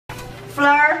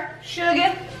flour,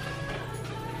 sugar,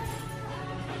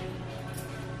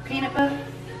 peanut butter.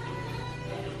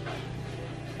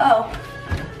 Oh.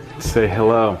 Say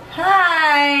hello.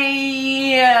 Hi.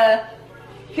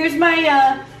 Here's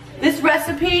my, this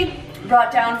recipe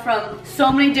brought down from so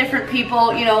many different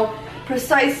people, you know,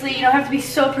 precisely. You don't have to be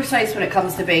so precise when it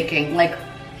comes to baking. Like,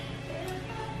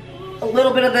 a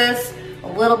little bit of this, a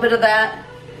little bit of that.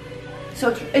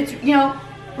 So it's you know,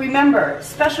 remember,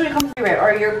 especially when it comes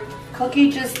to your cookie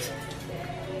just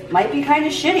might be kind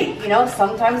of shitty, you know?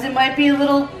 Sometimes it might be a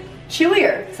little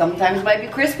chewier, sometimes it might be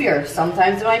crispier,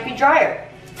 sometimes it might be drier,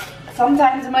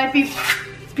 sometimes it might be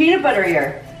peanut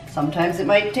butterier, sometimes it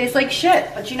might taste like shit.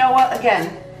 But you know what?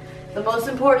 Again, the most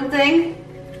important thing,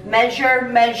 measure,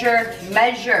 measure,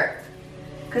 measure.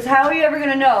 Because how are you ever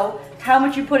gonna know how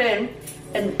much you put in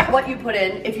and what you put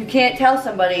in if you can't tell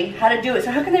somebody how to do it?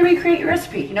 So how can they recreate your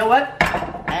recipe? You know what?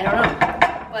 I don't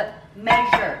know. But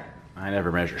measure. I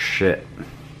never measure shit.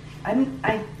 A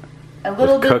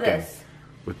little With bit cooking. of this.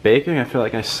 With baking, I feel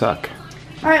like I suck.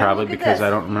 All right, Probably look at because this. I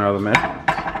don't remember the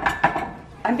measure.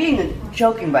 I'm being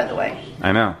joking, by the way.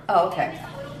 I know. Oh, okay.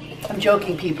 I'm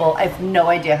joking, people. I have no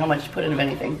idea how much to put in of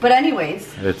anything. But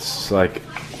anyways, It's like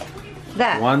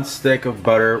that. one stick of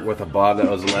butter with a blob that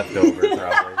was left over,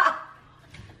 probably.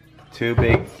 2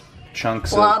 big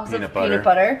chunks Blobs of of peanut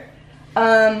butter. peanut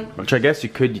butter. Which I guess you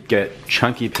could get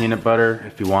chunky peanut butter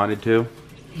if you wanted to.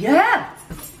 Yeah.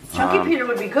 Chunky peanut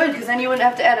would be good because then you wouldn't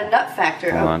have to add a nut factor.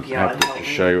 Hold on, I God, have to just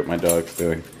show you what my dog's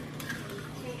doing.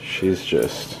 She's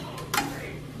just...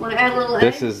 Want to add a little egg?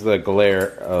 This is the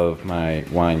glare of my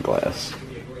wine glass.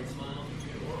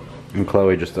 And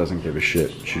Chloe just doesn't give a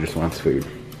shit. She just wants food.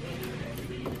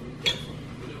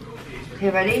 Okay,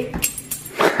 ready?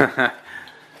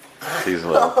 She's a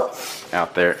little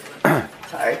out there.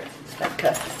 Sorry, it's bad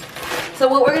cut. So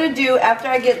what we're gonna do after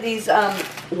I get these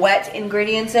wet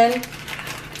ingredients in,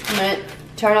 I'm gonna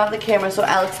turn off the camera so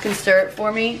Alex can stir it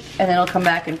for me, and then I'll come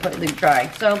back and put it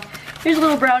dry. So here's a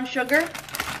little brown sugar.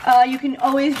 You can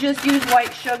always just use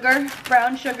white sugar.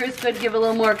 Brown sugar is good, give it a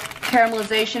little more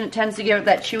caramelization. It tends to give it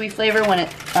that chewy flavor when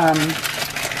it's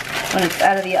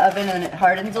out of the oven and it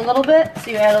hardens a little bit.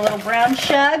 So you add a little brown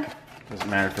sugar. Doesn't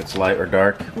matter if it's light or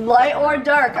dark. Light or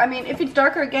dark. I mean, if it's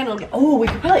darker again, it'll get, oh, we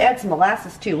could probably add some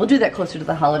molasses too. We'll do that closer to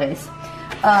the holidays.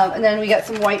 And then we got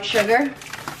some white sugar-ish.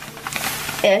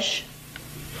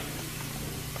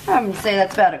 I'm gonna say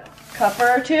that's about a cup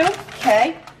or two,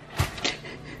 okay?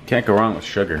 Can't go wrong with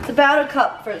sugar. It's about a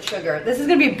cup for sugar. This is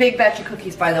gonna be a big batch of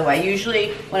cookies, by the way.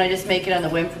 Usually, when I just make it on the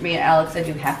whim for me and Alex, I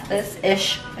do half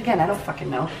this-ish. Again, I don't fucking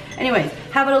know. Anyways,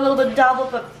 have it a little bit double,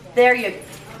 but there you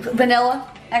go. Vanilla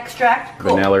extract.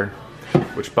 Cool. Vanilla.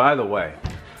 Which, by the way,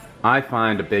 I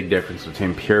find a big difference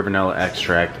between pure vanilla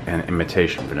extract and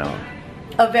imitation vanilla.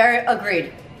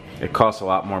 Agreed. It costs a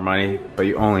lot more money, but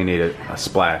you only need a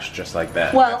splash just like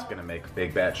that. Well, that's gonna make a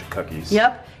big batch of cookies.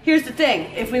 Yep. Here's the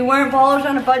thing. If we weren't ballers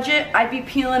on a budget, I'd be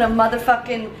peeling a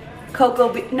motherfucking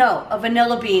a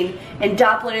vanilla bean and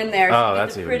doppling in there. Oh,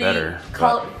 that's even better.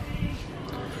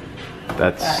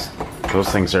 Those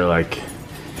things are like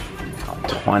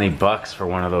 $20 for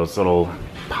one of those little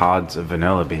pods of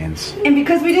vanilla beans. And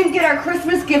because we didn't get our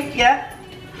Christmas gift yet.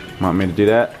 Want me to do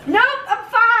that? Nope, I'm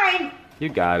fine. You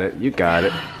got it. You got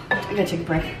it. I gotta take a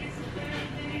break.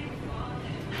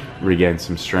 Regain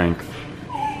some strength.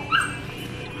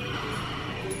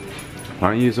 Why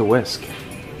don't you use a whisk?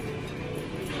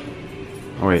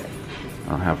 Oh wait, I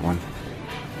don't have one.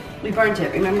 We burnt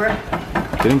it, remember?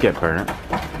 Didn't get burnt.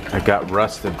 It got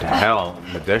rusted to hell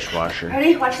in the dishwasher.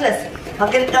 Ready? Watch this.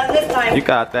 I'll get it done this time. You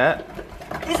got that.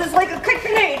 This is like a quick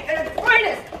grenade at its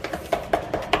finest.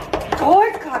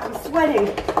 Oh, God, I'm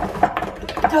sweating.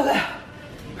 Oh,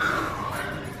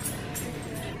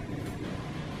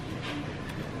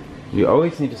 You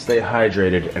always need to stay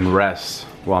hydrated and rest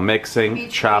while mixing, Between.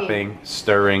 chopping,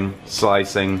 stirring,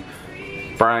 slicing,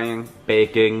 frying,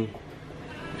 baking,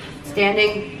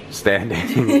 standing.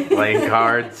 playing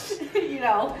cards. You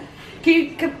know.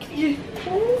 Can you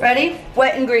ready?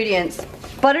 Wet ingredients.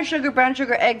 Butter, sugar, brown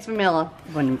sugar, eggs, vanilla.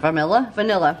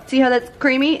 Vanilla. See how that's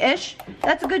creamy-ish?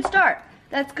 That's a good start.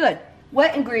 That's good.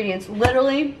 Wet ingredients.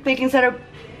 Literally baking soda,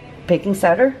 baking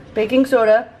soda,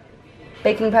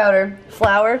 baking powder,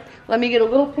 flour. Let me get a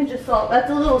little pinch of salt. That's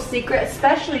a little secret,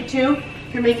 especially too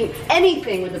if you're making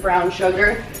anything with the brown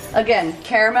sugar. Again,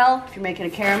 caramel, if you're making a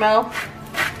caramel.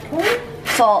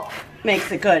 Salt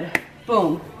makes it good.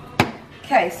 Boom.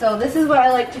 Okay, so this is what I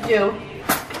like to do,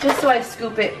 just so I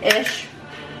scoop it-ish.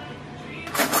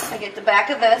 I get the back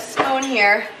of this going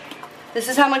here. This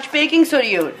is how much baking soda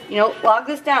you log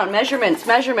this down.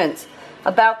 Measurements.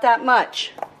 About that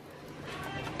much.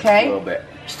 Okay? A little bit.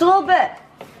 Just a little bit.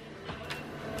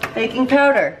 Baking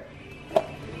powder.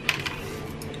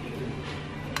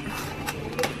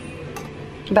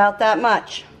 About that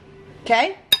much.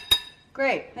 Okay?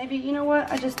 Great. Maybe, you know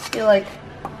what? I just feel like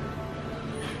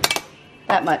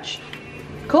that much.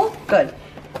 Cool? Good.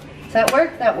 Does that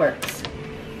work? That works.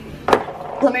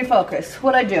 Let me focus.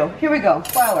 What I do? Here we go.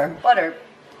 Flour, butter.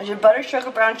 I did butter,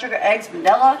 sugar, brown sugar, eggs,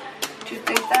 vanilla. Do you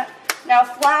think that? Now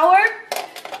flour,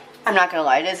 I'm not gonna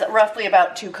lie, it is roughly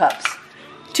about 2 cups.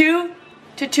 2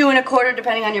 to 2 1/4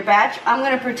 depending on your batch. I'm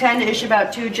gonna pretend it's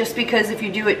about 2 just because if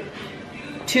you do it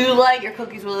too light, your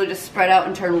cookies will just spread out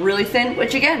and turn really thin,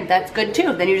 which again, that's good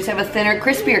too. Then you just have a thinner,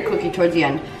 crispier cookie towards the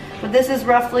end. But this is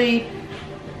roughly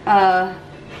 2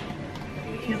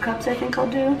 cups I think I'll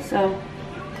do. So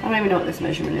I don't even know what this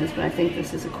measurement is, but I think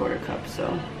this is 1/4 cup.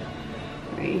 So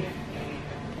 3,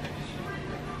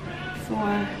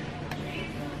 4.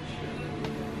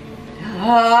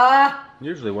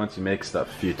 Usually once you make stuff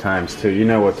a few times too, you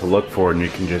know what to look for and you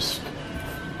can just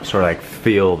sort of like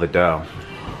feel the dough.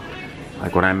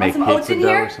 Like when I make some oats pizza in dough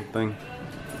here? or something.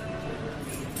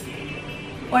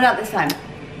 Or not this time?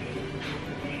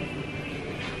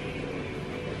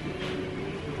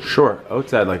 Sure,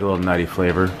 oats add like a little nutty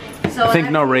flavor. So I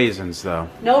think no raisins though.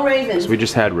 No raisins. We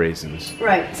just had raisins.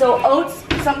 Right, so oats,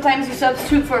 sometimes you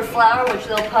substitute for flour, which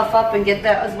they'll puff up and get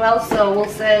that as well. So we'll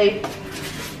say,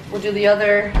 we'll do the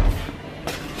other-ish.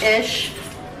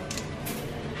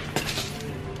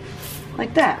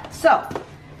 Like that. So,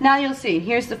 now you'll see,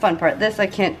 here's the fun part. This I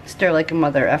can't stir like a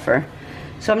mother effer.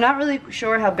 So I'm not really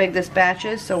sure how big this batch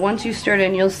is, so once you stir it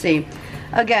in, you'll see.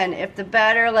 Again, if the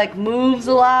batter like moves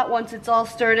a lot once it's all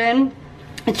stirred in,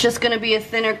 it's just gonna be a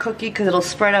thinner cookie because it'll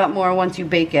spread out more once you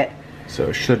bake it. So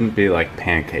it shouldn't be like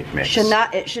pancake mix. Should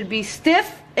not, it should be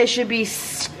stiff. It should be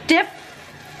stiff.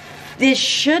 This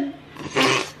should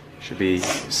be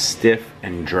stiff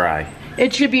and dry.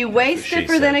 It should be way That's what she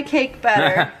stiffer than a said. cake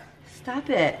batter. Stop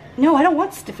it. No, I don't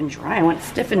want stiff and dry. I want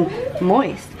stiff and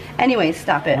moist. Anyway,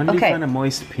 stop it. When do you Okay. find a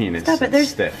moist penis? Stop it. that's There's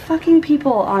stiff. fucking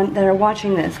people on that are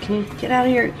watching this. Can you get out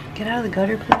of the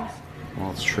gutter, please? Well,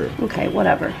 it's true. Okay,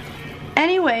 whatever.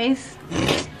 Anyways,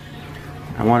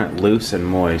 I want it loose and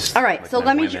moist. all right. like So my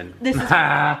let me. women. This is.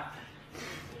 That's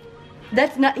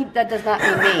not. That does not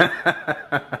mean me.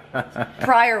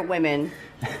 Prior women.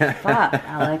 Fuck,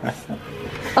 Alex.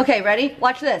 Okay, ready?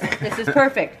 Watch this. This is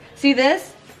perfect. See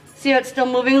this? See how it's still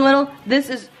moving a little? This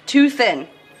is too thin.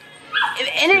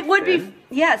 And it would be,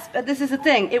 yes, but this is the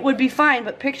thing. It would be fine,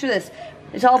 but picture this.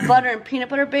 It's all butter and peanut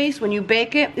butter based. When you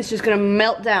bake it, it's just gonna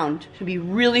melt down to be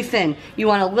really thin. You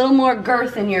want a little more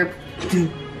girth in your,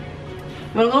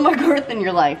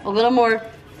 life, a little more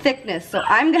thickness. So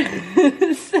I'm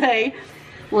gonna say,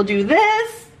 we'll do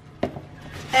this,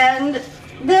 and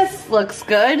this looks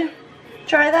good.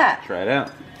 Try that. Try it out.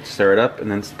 Stir it up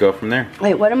and then go from there.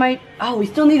 Wait, what am I? Oh, we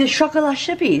still need the chocolate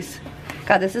chippies.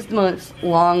 God, this is the most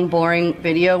long, boring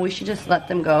video. We should just let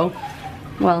them go.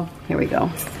 Well, here we go.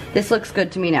 This looks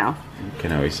good to me now. You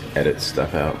can always edit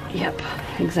stuff out. Yep,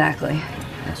 exactly.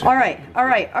 That's All right.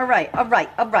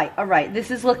 This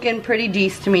is looking pretty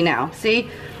decent to me now. See?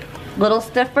 Little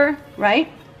stiffer,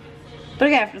 right? But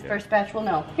again, after the first batch, we'll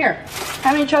know. Here,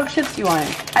 how many chocolate chips do you want?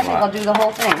 I think I'll do the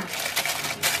whole thing.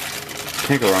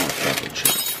 Can't go wrong with chocolate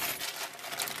chips.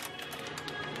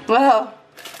 Whoa.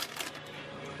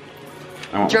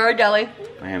 I want Ghirardelli.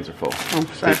 My hands are full. Oh,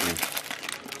 sorry.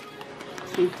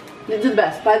 Excuse me. This is the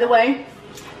best. By the way,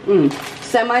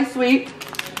 semi-sweet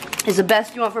is the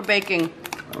best you want for baking.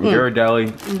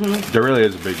 Ghirardelli, there really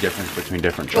is a big difference between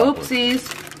different chocolates.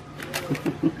 Oopsies.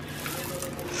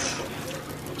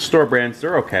 Store brands,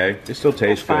 they're okay. They still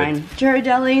taste Fine. good.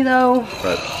 Ghirardelli, though.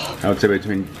 But I would say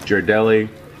between Ghirardelli,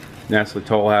 Nestle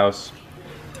Toll House,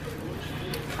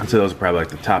 I'd say those are probably like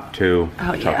the top 2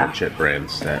 chocolate chip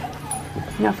brands that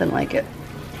Nothing like it.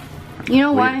 You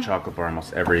know we why? eat a chocolate bar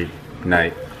almost every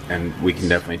night, and we can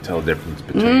definitely tell the difference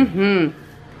between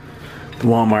the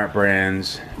Walmart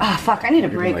brands, Ah, fuck, I need a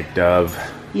even break. like Dove.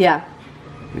 Yeah.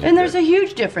 These are And there's good. a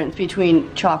huge difference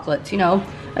between chocolates, you know.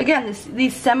 Again,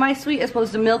 these semi-sweet as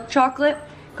opposed to milk chocolate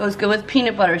goes good with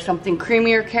peanut butter, something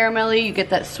creamier, caramelly. You get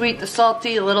that sweet, the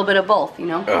salty, a little bit of both, you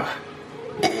know.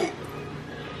 Ugh.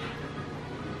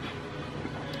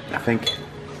 I think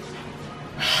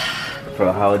for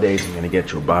the holidays, I'm gonna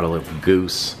get you a bottle of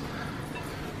Goose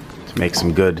to make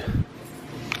some good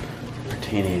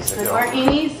martinis. The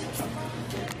martinis.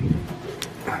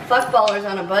 Fuck ballers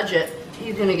on a budget.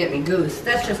 He's gonna get me Goose.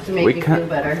 That's just to make me feel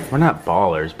better. We're not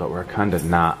ballers, but we're kind of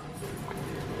not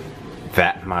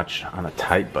that much on a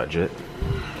tight budget.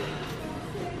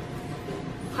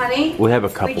 Honey, we have a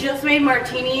couple. We just made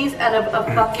martinis out of a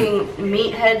fucking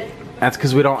meathead. That's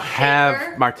because we don't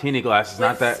have martini glasses.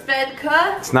 Not that.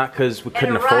 Svedka. It's not because we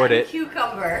couldn't afford it.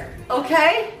 Cucumber.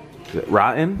 Okay. Is it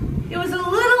rotten? It was a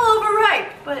little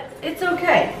overripe, but it's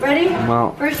okay. Ready?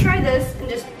 Well. First, try this,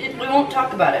 and we won't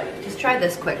talk about it. Just try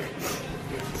this quick.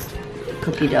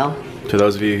 Cookie dough. To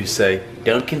those of you who say,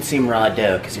 don't consume raw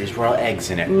dough because there's raw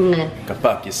eggs in it. Go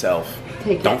fuck yourself.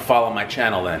 Don't follow my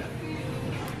channel then.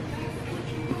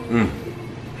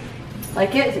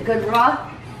 Like it? Is it good raw?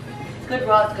 It's good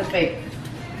raw, it's good baked.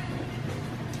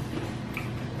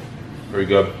 Very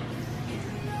good.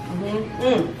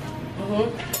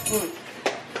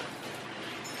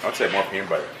 I'd say more peanut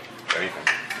butter, if anything.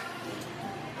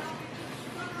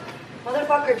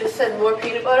 Motherfucker just said more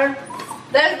peanut butter.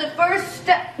 That's the first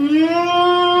step.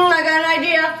 I got an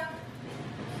idea.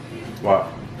 What?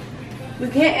 We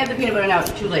can't add the peanut butter now,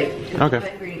 it's too late. Okay.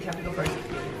 The ingredients have to go first.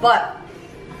 But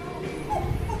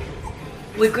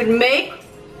we could make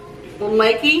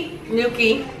Mikey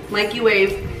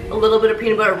Wave a little bit of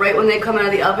peanut butter right when they come out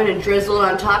of the oven and drizzle it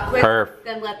on top quick. Perf.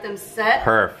 Then let them set.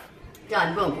 Perf.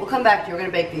 Done, boom. We'll come back to you. We're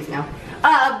gonna bake these now.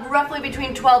 Roughly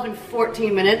between 12 and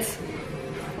 14 minutes.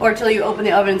 Or until you open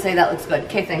the oven and say that looks good.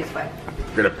 Okay, thanks, bye.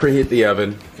 We're gonna preheat the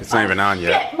oven. It's not even on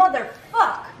yet. Shit,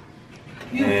 motherfuck!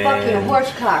 You fucking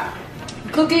horsecock.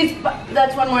 Cookies,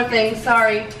 that's one more thing,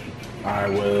 sorry. I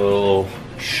will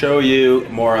show you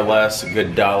more or less a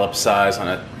good dollop size on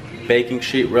a baking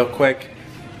sheet real quick.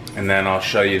 And then I'll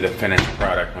show you the finished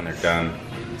product when they're done.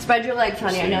 Spread your legs,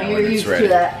 honey. So I know you you're used to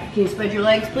that. Can you spread your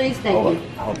legs, please? Thank you.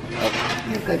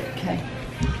 You're good. Okay.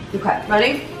 Okay.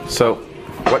 Ready? So,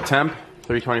 what temp?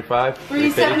 325?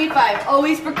 375.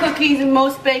 Always for cookies and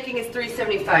most baking is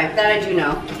 375. That I do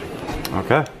know.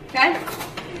 Okay. Okay?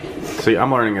 See,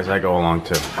 I'm learning as I go along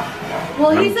too.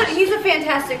 Well, he's a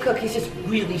fantastic cook. He's just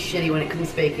really shitty when it comes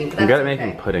to baking. I'm good at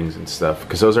making puddings and stuff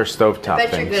because those are stovetop I bet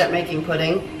things. you're good at making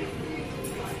pudding.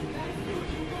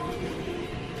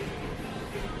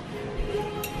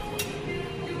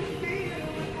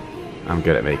 I'm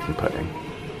good at making pudding.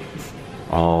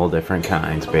 All different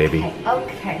kinds, baby.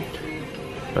 Okay.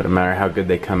 But no matter how good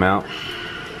they come out,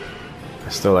 I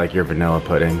still like your vanilla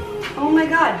pudding. Oh my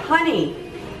god, honey.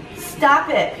 Stop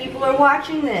it. People are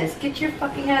watching this. Get your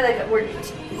fucking head out of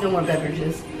it. No more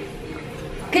beverages.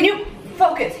 Can you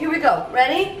focus? Here we go.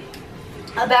 Ready?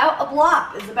 About a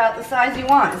block is about the size you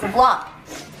want. It's a block.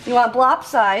 You want block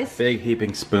size. Big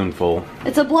heaping spoonful.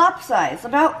 It's a block size.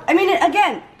 About, I mean,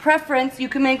 again, preference. You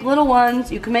can make little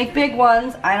ones. You can make big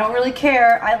ones. I don't really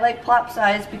care. I like plop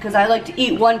size because I like to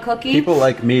eat one cookie. People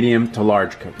like medium to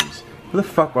large cookies. Who the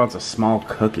fuck wants a small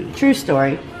cookie? True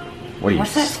story. What are you?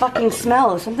 What's that fucking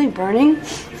smell? Is something burning?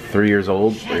 3 years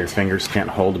old where your fingers can't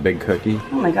hold a big cookie?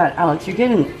 Oh my god, Alex, you're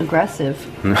getting aggressive.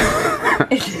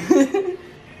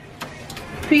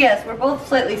 P.S. We're both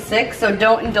slightly sick, so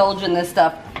don't indulge in this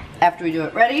stuff after we do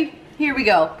it. Ready? Here we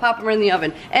go. Pop them in the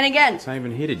oven. And again... It's not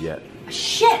even heated yet.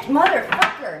 Shit,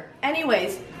 motherfucker.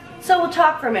 Anyways, so we'll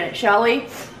talk for a minute, shall we?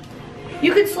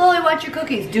 You can slowly watch your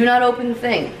cookies. Do not open the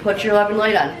thing. Put your oven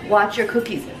light on. Watch your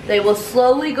cookies. They will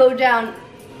slowly go down.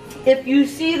 If you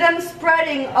see them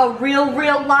spreading a real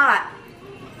lot,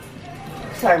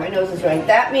 sorry, my nose is running.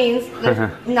 That means there's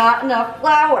not enough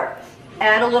flour.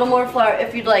 Add a little more flour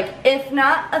if you'd like. If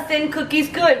not, a thin cookie's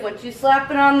good. Once you slap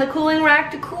it on the cooling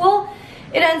rack to cool,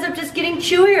 it ends up just getting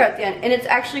chewier at the end, and it's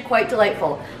actually quite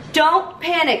delightful. Don't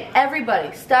panic,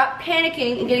 everybody. Stop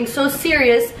panicking and getting so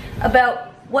serious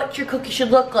about what your cookie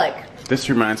should look like. This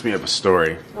reminds me of a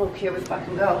story. Oh, here we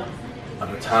fucking go.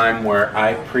 Of a time where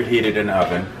I preheated an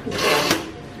oven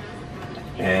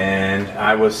and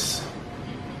I was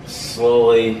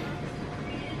slowly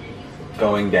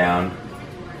going down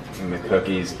and the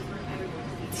cookies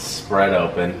spread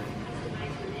open,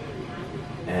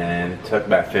 and it took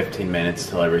about 15 minutes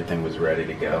till everything was ready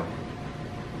to go.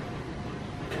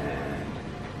 And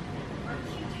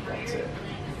that's it.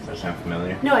 Does that sound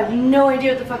familiar? No, I have no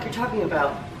idea what the fuck you're talking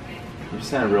about. You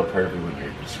sound real pervy when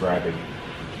you're describing.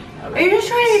 Are you just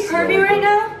trying to be pervy right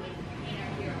now?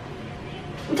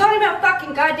 I'm talking about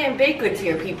fucking goddamn baked goods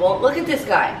here, people. Look at this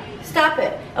guy. Stop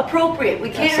it. Appropriate. We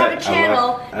can't have a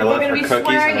channel and we're gonna be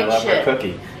swearing and shit.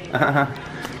 Cookie.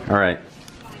 All right.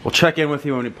 We'll check in with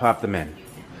you when we pop them in,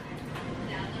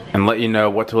 and let you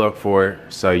know what to look for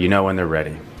so you know when they're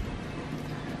ready.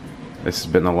 This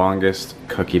has been the longest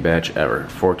cookie batch ever.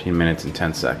 14 minutes and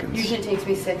 10 seconds. Usually it takes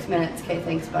me 6 minutes. Okay,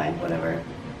 thanks, bye. Whatever.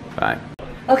 Bye.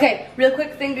 Okay, real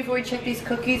quick thing before we check these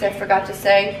cookies, I forgot to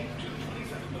say,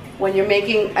 when you're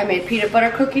making, I made peanut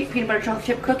butter chocolate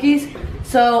chip cookies.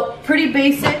 So pretty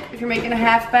basic. If you're making a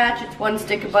half batch, it's 1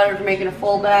 stick of butter. If you're making a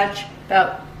full batch,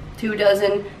 about 2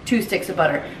 dozen, 2 sticks of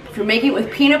butter. If you're making it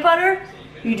with peanut butter,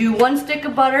 you do 1 stick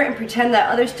of butter and pretend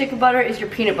that other stick of butter is your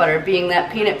peanut butter, being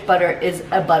that peanut butter is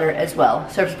a butter as well.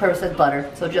 Serves the purpose as butter.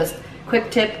 So just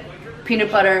quick tip,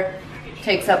 peanut butter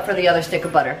takes up for the other stick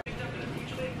of butter.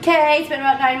 Okay, it's been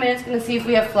about 9 minutes. Gonna see if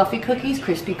we have fluffy cookies,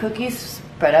 crispy cookies,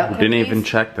 spread out cookies. Didn't even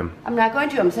check them. I'm not going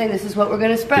to. I'm saying this is what we're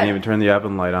gonna spread. Didn't even turn the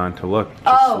oven light on to look.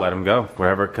 Just let them go.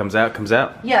 Wherever it comes out, comes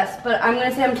out. Yes, but I'm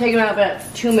gonna say I'm taking them out about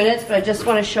 2 minutes, but I just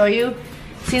want to show you.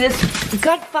 See this?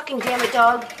 God fucking damn it,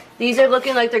 dog. These are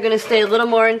looking like they're gonna stay a little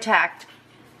more intact.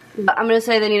 But I'm gonna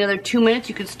say they need another 2 minutes.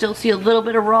 You can still see a little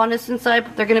bit of rawness inside,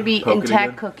 but they're gonna be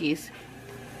intact cookies.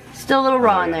 Still a little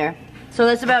raw in there. So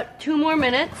that's about 2 more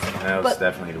minutes. That was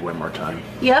definitely way more time.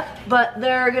 Yep, but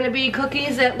they're gonna be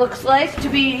cookies that looks like to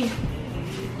be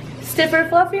stiffer,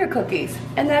 fluffier cookies.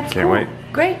 And that's Can't cool. wait.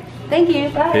 Great, thank you,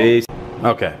 bye. Peace.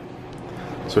 Okay,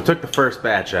 so we took the first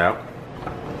batch out.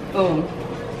 Boom.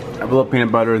 I have a little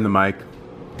peanut butter in the mic.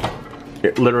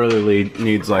 It literally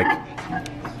needs like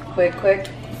Quick.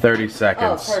 30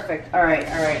 seconds. Oh, perfect. All right.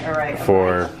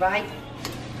 For Right.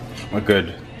 a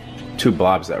good 2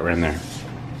 blobs that were in there.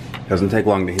 Doesn't take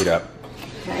long to heat up.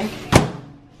 Okay.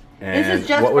 And This is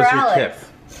just what was for your Alex.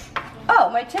 tip? Oh,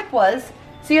 my tip was,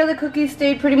 see how the cookies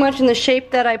stayed pretty much in the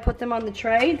shape that I put them on the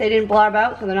tray? They didn't blob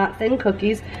out, so they're not thin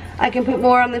cookies. I can put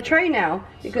more on the tray now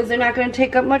because they're not going to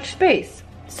take up much space.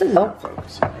 So,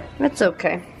 that's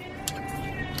okay.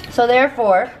 So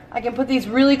therefore, I can put these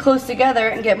really close together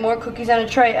and get more cookies on a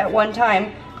tray at one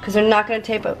time because they're not going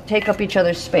to take up each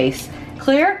other's space.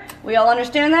 Clear? We all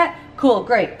understand that? Cool,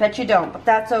 great. Bet you don't, but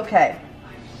that's okay.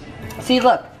 See,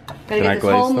 look. Gonna get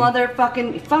this whole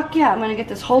motherfucking, fuck yeah, I'm gonna get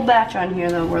this whole batch on here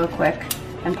though real quick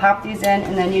and pop these in,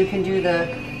 and then you can do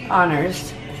the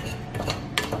honors.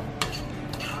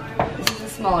 This is a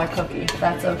smaller cookie,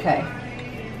 that's okay.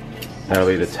 That'll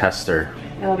be the tester.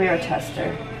 That'll be our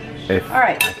tester. If All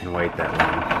right. I can wait that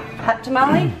long. Hot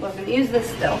tamale, we're gonna use this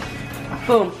still.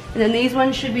 Boom. And then these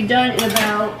ones should be done in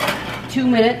about 2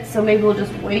 minutes, so maybe we'll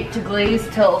just wait to glaze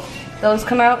till those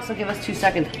come out, so give us 2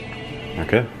 seconds.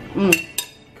 Okay.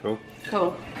 Cool.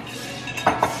 Cool.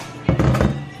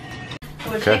 So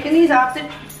we're taking these off the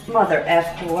mother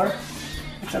F4.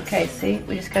 It's okay, see?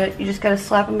 You just gotta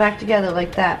slap them back together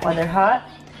like that while they're hot,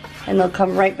 and they'll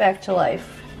come right back to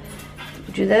life.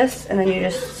 You do this, and then you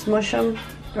just smush them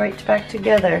right back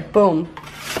together. Boom.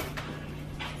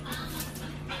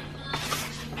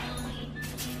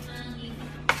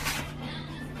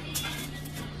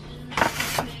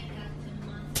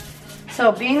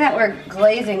 So being that we're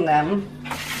glazing them,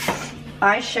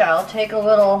 I shall take a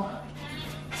little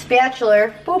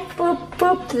spatula, boop, boop,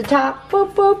 boop, to the top,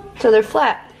 boop, boop, so they're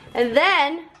flat. And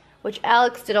then, which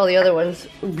Alex did all the other ones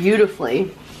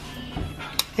beautifully.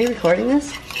 Are you recording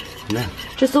this? Yeah.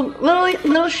 Just a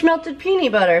little schmelted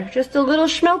peanut butter. Just a little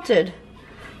schmelted.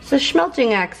 It's a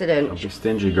schmelting accident. Don't be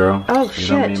stingy, girl. Oh, you shit.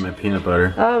 don't need my peanut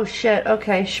butter. Oh shit,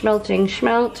 okay,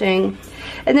 schmelting.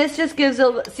 And this just gives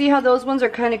a, see how those ones are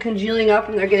kind of congealing up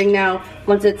and they're getting now,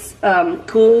 once it's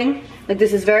cooling, like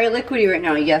this is very liquidy right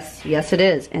now. Yes it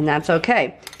is, and that's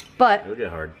okay. But It'll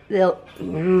get hard. they'll,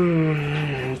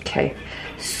 okay.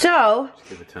 So, Just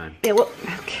give it time. it will,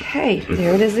 okay,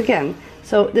 there it is again.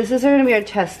 So this is gonna be our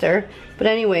tester. But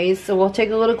anyways, so we'll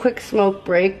take a little quick smoke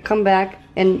break, come back,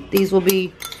 and these will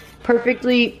be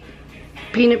perfectly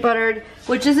peanut buttered,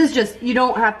 which this is just, you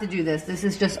don't have to do this. This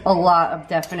is just a lot of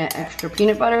definite extra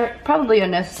peanut butter, probably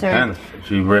unnecessary. And if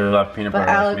you really love peanut butter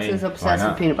But Alex like me, is obsessed why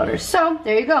with peanut butter. So,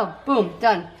 there you go. Boom,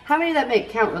 done. How many did that make?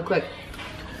 Count real quick.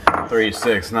 3,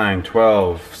 6, 9,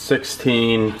 12,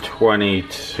 16,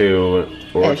 22,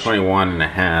 or Ish. 21 and a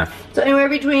half. So anywhere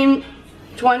between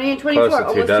 20 and 24, Close to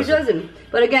almost 2 dozen. dozen.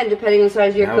 But again, depending on the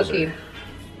size of your Yowzer. cookie.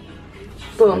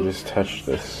 I Boom. just touched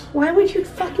this. Why would you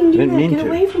fucking do Didn't that? mean Get to.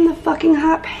 away from the fucking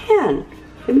hot pan.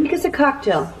 And make us a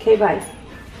cocktail. Okay, bye.